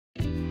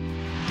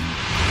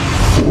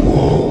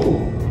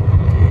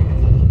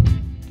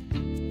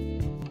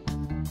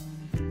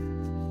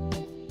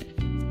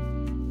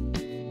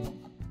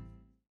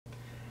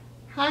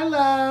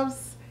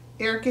loves,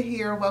 Erika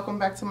here. Welcome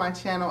back to my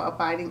channel,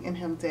 Abiding in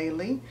Him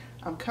Daily.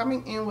 I'm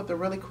coming in with a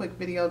really quick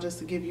video just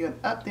to give you an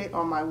update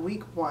on my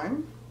week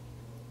 1.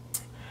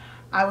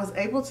 I was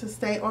able to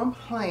stay on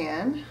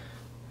plan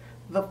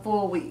the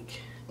full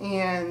week,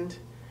 and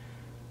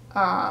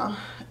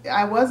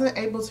I wasn't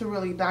able to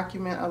really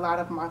document a lot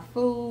of my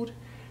food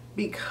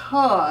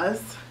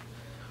because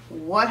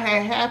what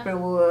had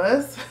happened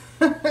was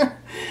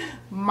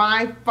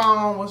my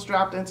phone was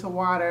dropped into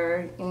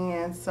water,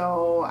 and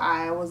so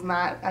I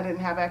didn't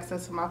have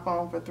access to my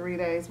phone for 3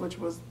 days, which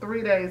was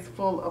 3 days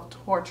full of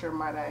torture,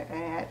 might I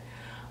add.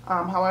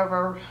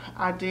 However,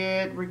 I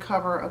did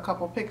recover a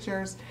couple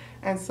pictures,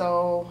 and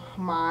so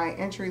my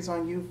entries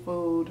on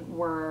YouFood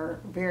were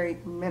very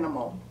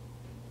minimal.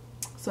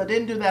 So I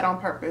didn't do that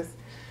on purpose.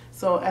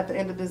 So at the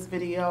end of this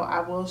video, I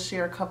will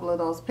share a couple of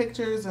those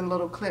pictures and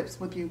little clips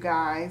with you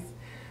guys.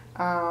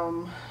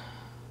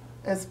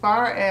 As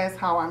far as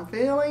how I'm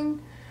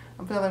feeling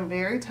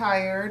very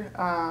tired.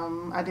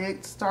 I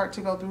did start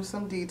to go through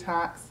some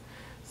detox.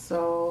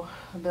 So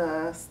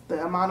the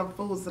amount of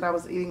foods that I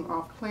was eating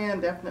off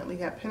plan definitely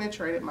had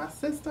penetrated my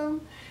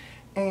system,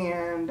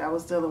 and I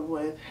was dealing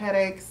with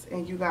headaches.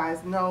 And you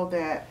guys know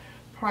that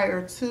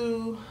prior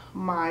to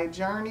my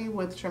journey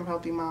with Trim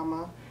Healthy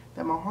Mama,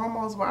 that my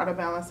hormones were out of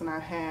balance and I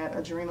had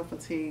adrenal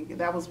fatigue.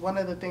 That was one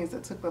of the things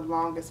that took the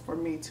longest for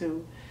me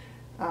to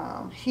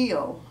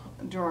heal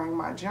during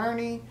my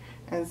journey.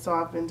 And so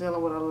I've been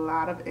dealing with a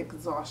lot of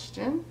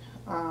exhaustion,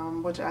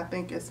 which I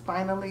think is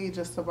finally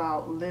just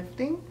about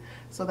lifting.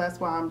 So that's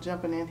why I'm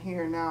jumping in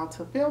here now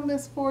to film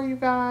this for you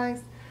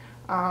guys,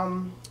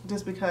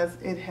 just because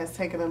it has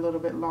taken a little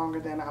bit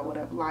longer than I would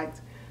have liked,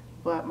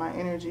 but my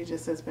energy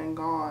just has been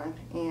gone.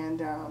 And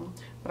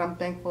but I'm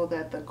thankful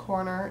that the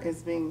corner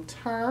is being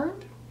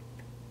turned,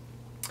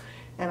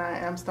 and I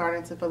am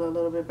starting to feel a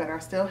little bit better. I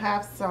still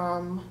have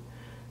some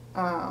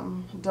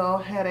dull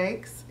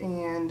headaches,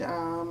 and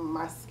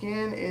my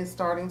skin is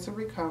starting to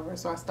recover,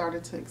 so I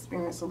started to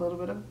experience a little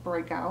bit of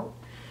breakout.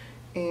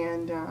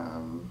 And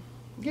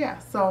yeah,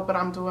 so but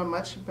I'm doing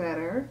much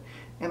better,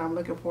 and I'm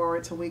looking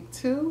forward to week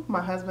 2.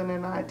 My husband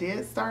and I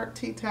did start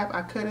T-Tap.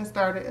 I couldn't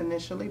start it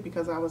initially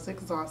because I was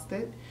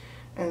exhausted,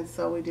 and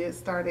so we did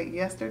start it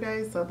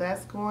yesterday, so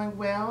that's going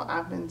well.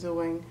 I've been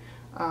doing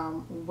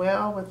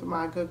well with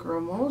my Good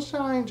Girl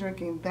Moonshine,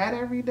 drinking that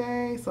every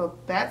day, so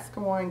that's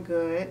going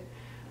good.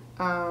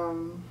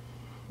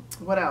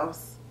 What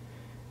else?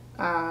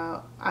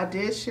 I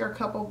did share a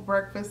couple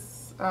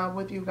breakfasts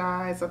with you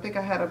guys. I think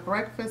I had a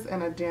breakfast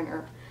and a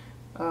dinner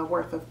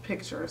worth of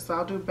pictures, so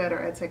I'll do better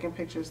at taking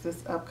pictures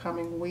this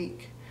upcoming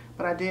week.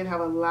 But I did have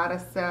a lot of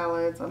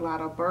salads, a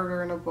lot of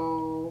burger in a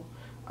bowl.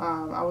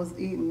 I was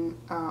eating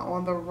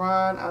on the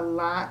run a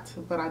lot,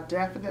 but I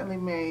definitely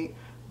made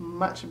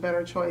much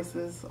better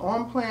choices,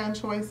 on plan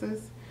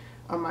choices.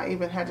 I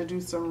even had to do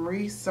some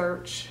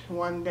research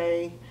one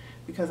day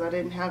because I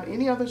didn't have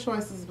any other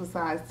choices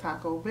besides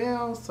Taco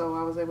Bell, so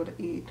I was able to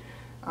eat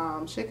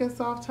chicken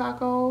soft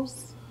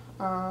tacos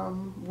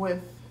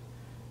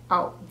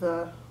without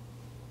the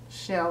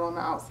shell on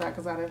the outside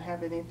because I didn't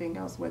have anything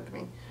else with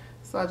me.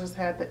 So I just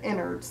had the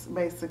innards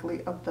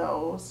basically of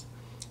those.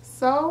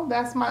 So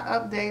that's my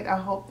update. I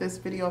hope this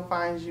video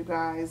finds you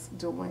guys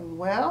doing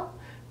well.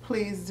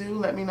 Please do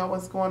let me know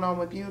what's going on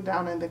with you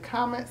down in the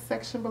comment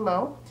section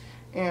below.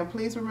 And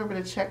please remember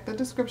to check the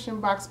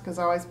description box because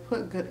I always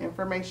put good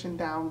information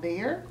down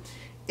there.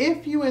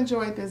 If you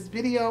enjoyed this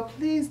video,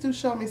 please do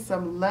show me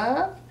some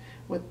love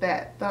with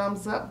that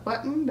thumbs up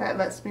button. That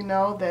lets me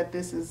know that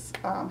this is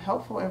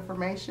helpful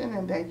information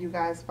and that you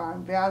guys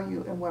find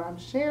value in what I'm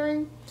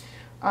sharing.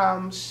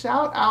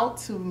 Shout out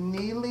to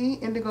Neely,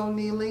 Indigo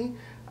Neely.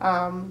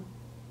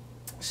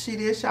 She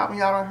did shout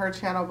me out on her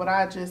channel, but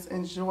I just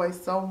enjoy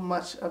so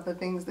much of the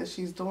things that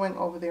she's doing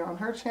over there on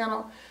her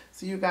channel.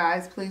 So you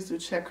guys, please do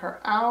check her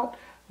out.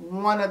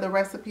 One of the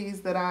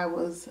recipes that I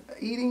was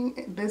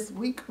eating this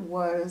week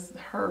was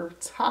her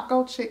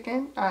taco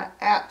chicken. I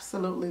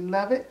absolutely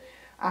love it.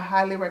 I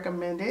highly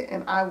recommend it,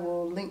 and I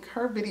will link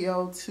her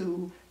video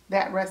to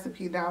that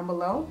recipe down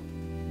below.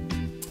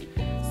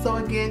 So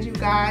again, you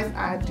guys,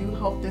 I do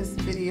hope this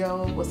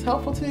video was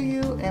helpful to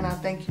you, and I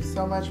thank you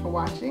so much for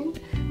watching,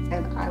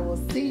 and I will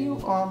see you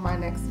on my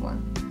next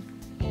one.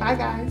 Bye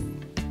guys.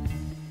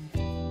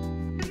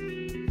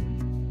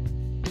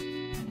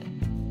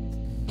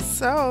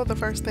 So the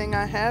first thing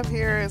I have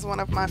here is one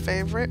of my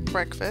favorite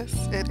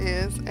breakfasts. It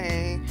is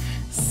a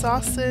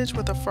sausage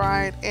with a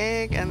fried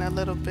egg and a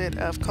little bit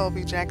of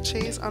Colby Jack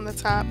cheese on the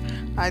top.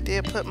 I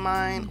did put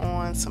mine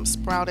on some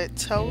sprouted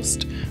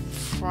toast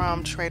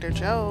from Trader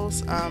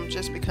Joe's,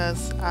 just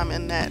because I'm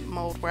in that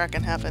mode where I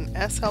can have an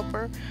S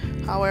helper.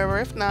 However,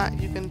 if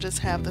not, you can just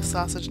have the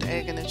sausage, the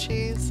egg, and the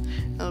cheese.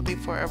 It'll be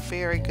for a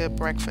very good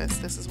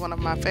breakfast. This is one of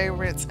my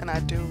favorites, and I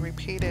do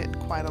repeat it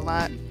quite a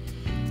lot.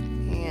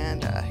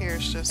 And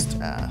here's just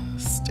a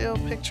still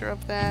picture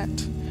of that.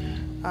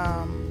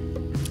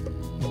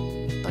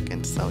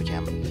 Looking so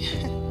yummy.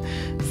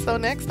 So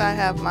next I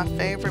have my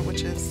favorite,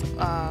 which is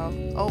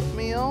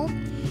oatmeal,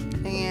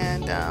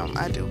 and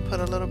I do put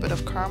a little bit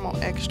of caramel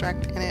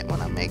extract in it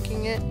when I'm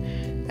making it,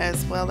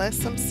 as well as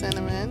some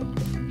cinnamon.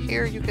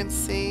 Here you can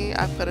see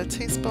I put a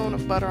teaspoon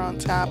of butter on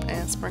top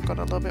and sprinkled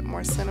a little bit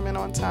more cinnamon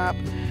on top,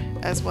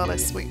 as well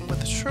as sweetened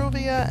with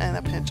Truvia and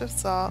a pinch of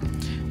salt.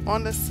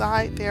 On the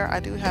side there, I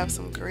do have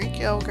some Greek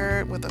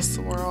yogurt with a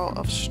swirl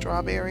of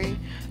strawberry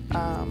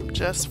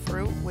just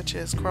fruit, which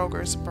is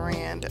Kroger's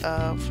brand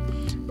of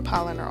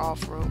pollen or all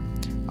fruit.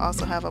 I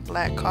also have a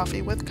black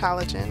coffee with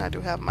collagen. I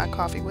do have my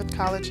coffee with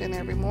collagen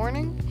every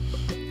morning,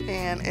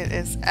 and it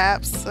is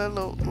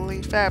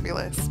absolutely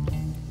fabulous.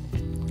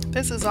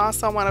 This is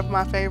also one of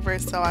my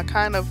favorites, so I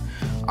kind of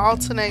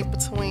alternate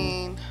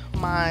between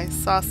my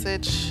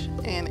sausage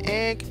and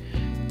egg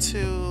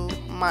to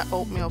my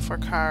oatmeal for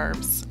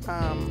carbs.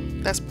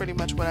 That's pretty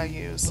much what I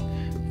use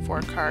for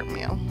a carb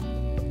meal.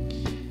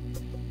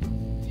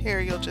 Here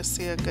you'll just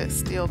see a good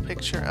still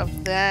picture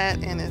of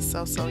that, and it's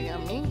so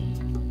yummy.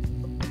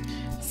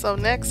 So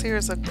next,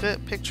 here's a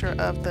good picture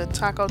of the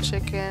taco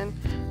chicken.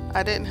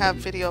 I didn't have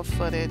video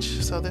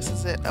footage, so this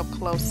is it up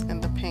close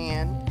in the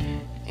pan,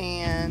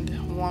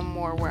 and one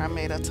more where I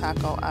made a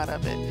taco out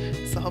of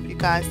it. So hope you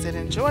guys did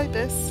enjoy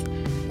this,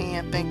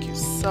 and thank you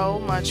so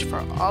much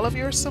for all of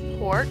your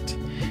support,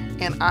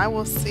 and I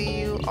will see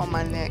you on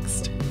my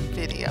next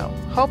video,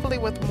 hopefully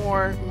with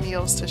more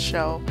meals to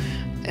show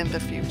in the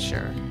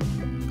future.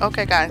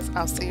 Okay guys,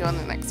 I'll see you on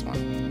the next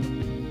one.